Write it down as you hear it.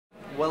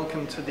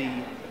Welcome to the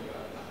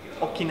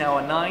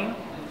Okinawa 9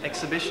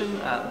 exhibition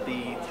at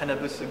the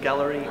Tenbusu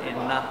Gallery in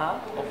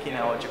Naha,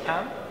 Okinawa,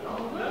 Japan.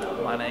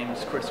 My name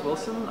is Chris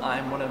Willson.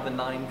 I'm one of the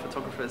 9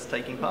 photographers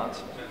taking part.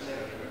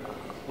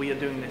 We are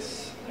doing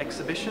this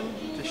exhibition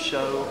to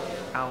show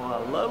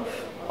our love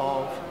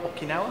of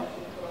Okinawa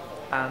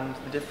and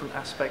the different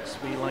aspects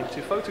we like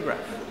to photograph.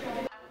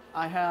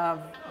 I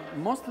have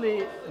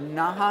mostly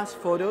Naha's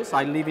photos.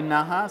 I live in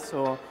Naha,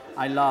 so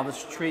I love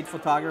street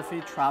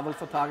photography, travel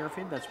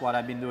photography. That's what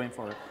I've been doing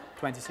for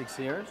 26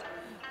 years.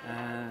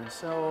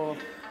 So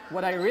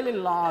what I really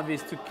love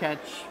is to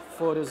catch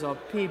photos of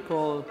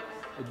people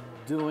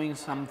doing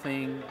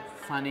something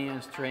funny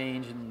and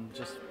strange in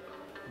just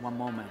one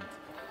moment.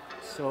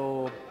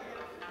 So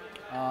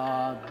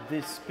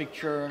this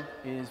picture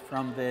is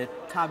from the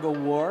tug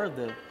of war,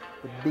 the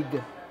big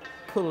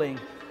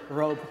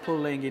rope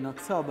pulling in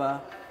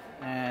October,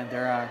 and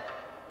there are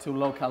 2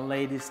 local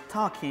ladies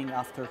talking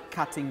after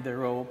cutting the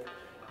rope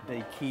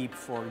they keep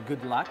for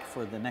good luck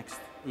for the next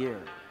year.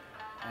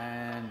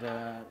 And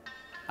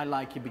I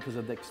like it because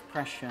of the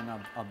expression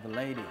of the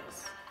ladies.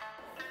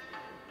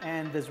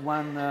 And there's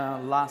one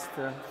last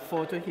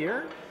photo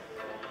here.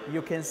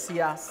 You can see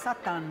a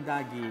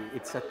satandagi.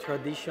 It's a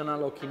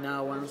traditional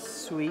Okinawan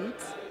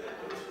sweet,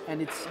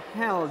 and it's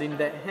held in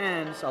the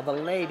hands of a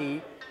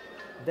lady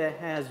that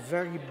has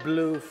very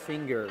blue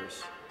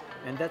fingers.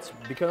 And that's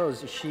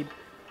because she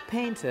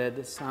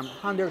painted some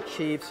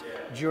handkerchiefs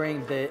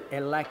during the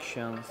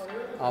elections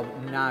of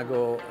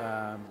Nago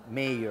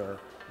mayor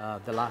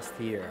the last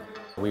year.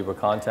 We were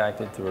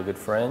contacted through a good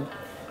friend,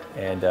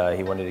 and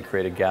he wanted to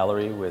create a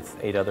gallery with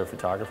 8 other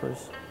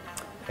photographers.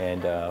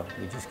 And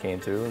we just came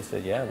through and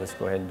said, yeah, let's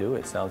go ahead and do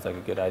it. Sounds like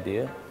a good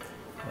idea.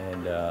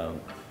 And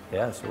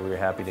yeah, so we were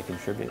happy to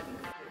contribute.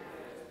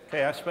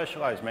 Okay, I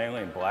specialize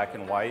mainly in black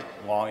and white,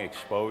 long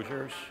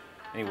exposures,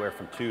 anywhere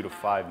from 2 to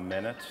 5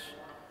 minutes.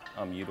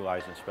 I'm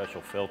utilizing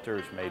special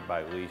filters made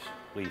by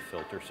Lee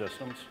Filter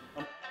Systems.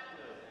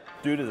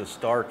 Due to the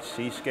stark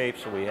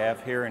seascapes that we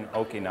have here in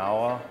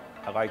Okinawa,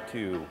 I like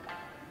to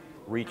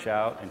reach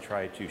out and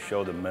try to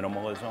show the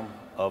minimalism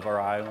of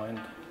our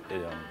island.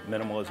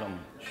 Minimalism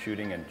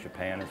shooting in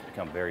Japan has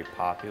become very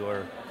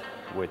popular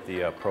with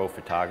the pro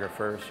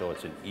photographers, so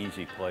it's an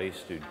easy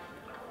place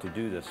to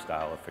do this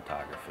style of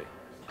photography.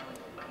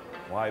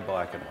 Why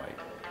black and white?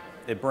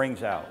 It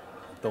brings out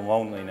the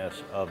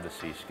loneliness of the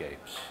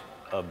seascapes,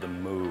 of the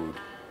mood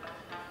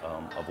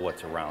of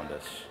what's around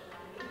us.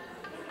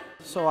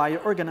 So I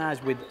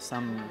organized with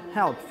some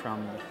help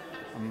from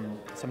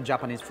some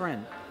Japanese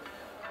friend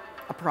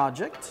a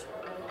project,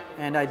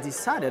 and I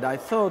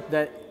thought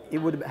that it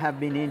would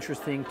have been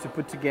interesting to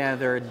put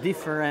together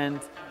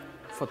different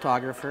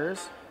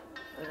photographers,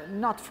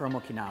 not from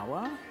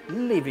Okinawa,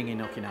 living in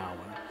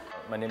Okinawa.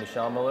 My name is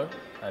Shawn Miller.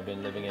 I've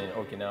been living in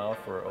Okinawa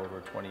for over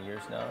 20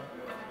 years now.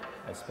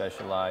 I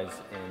specialize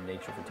in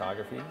nature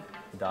photography,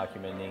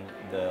 documenting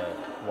the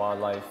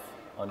wildlife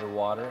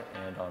underwater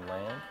and on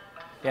land.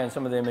 Yeah, and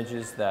some of the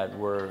images that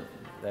were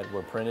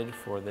printed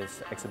for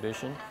this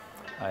exhibition,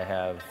 I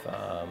have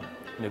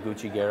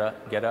Noguchi gera,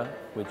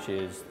 which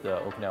is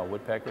the Okinawa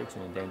woodpecker. It's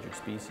an endangered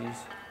species,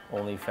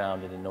 only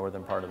found in the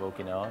northern part of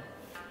Okinawa.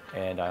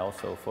 And I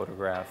also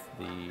photograph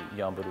the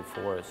Yamburu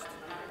forest,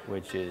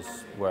 which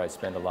is where I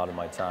spend a lot of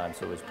my time,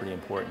 so it's pretty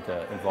important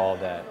to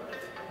involve that.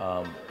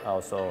 I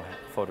also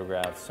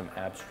photograph some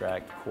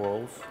abstract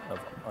corals of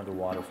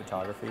underwater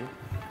photography,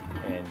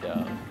 and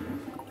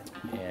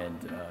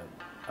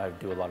I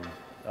do a lot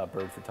of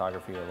bird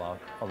photography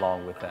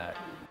along with that.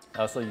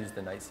 I also use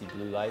the night sea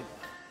blue light,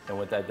 and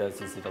what that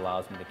does is it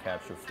allows me to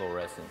capture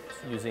fluorescence.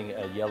 Using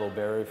a yellow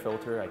barrier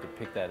filter, I could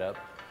pick that up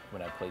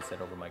when I place that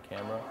over my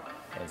camera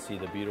and see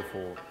the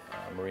beautiful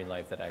marine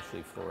life that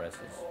actually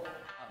fluoresces.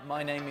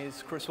 My name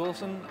is Chris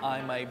Willson.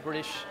 I'm a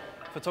British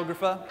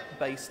photographer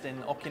based in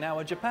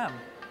Okinawa, Japan.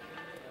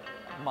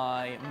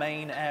 My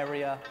main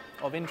area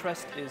of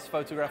interest is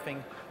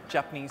photographing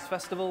Japanese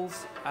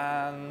festivals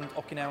and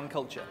Okinawan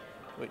culture,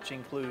 which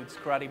includes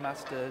karate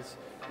masters,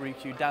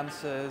 Ryukyu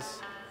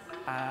dancers,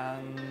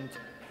 and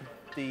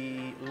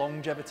the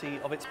longevity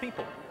of its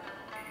people.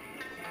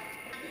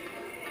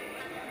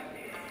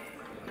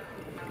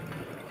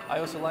 I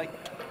also like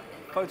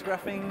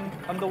photographing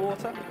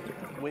underwater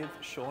with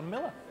Shawn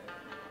Miller.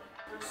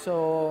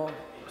 So,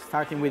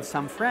 starting with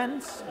some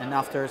friends, and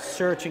after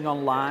searching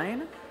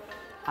online,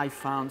 I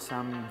found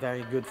some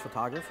very good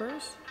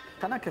photographers.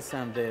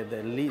 Tanaka-san,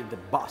 the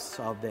boss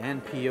of the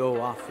NPO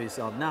office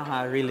of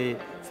Naha, really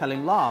fell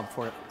in love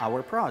for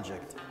our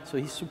project. So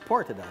he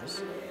supported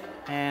us,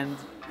 and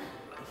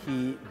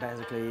he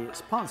basically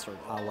sponsored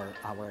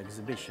our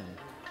exhibition.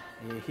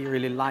 He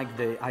really liked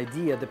the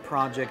idea, the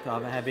project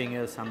of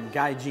having some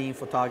gaijin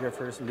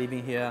photographers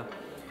living here,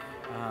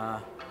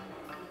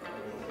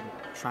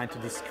 trying to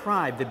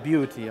describe the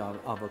beauty of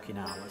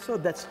Okinawa. So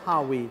that's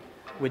how we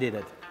did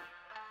it.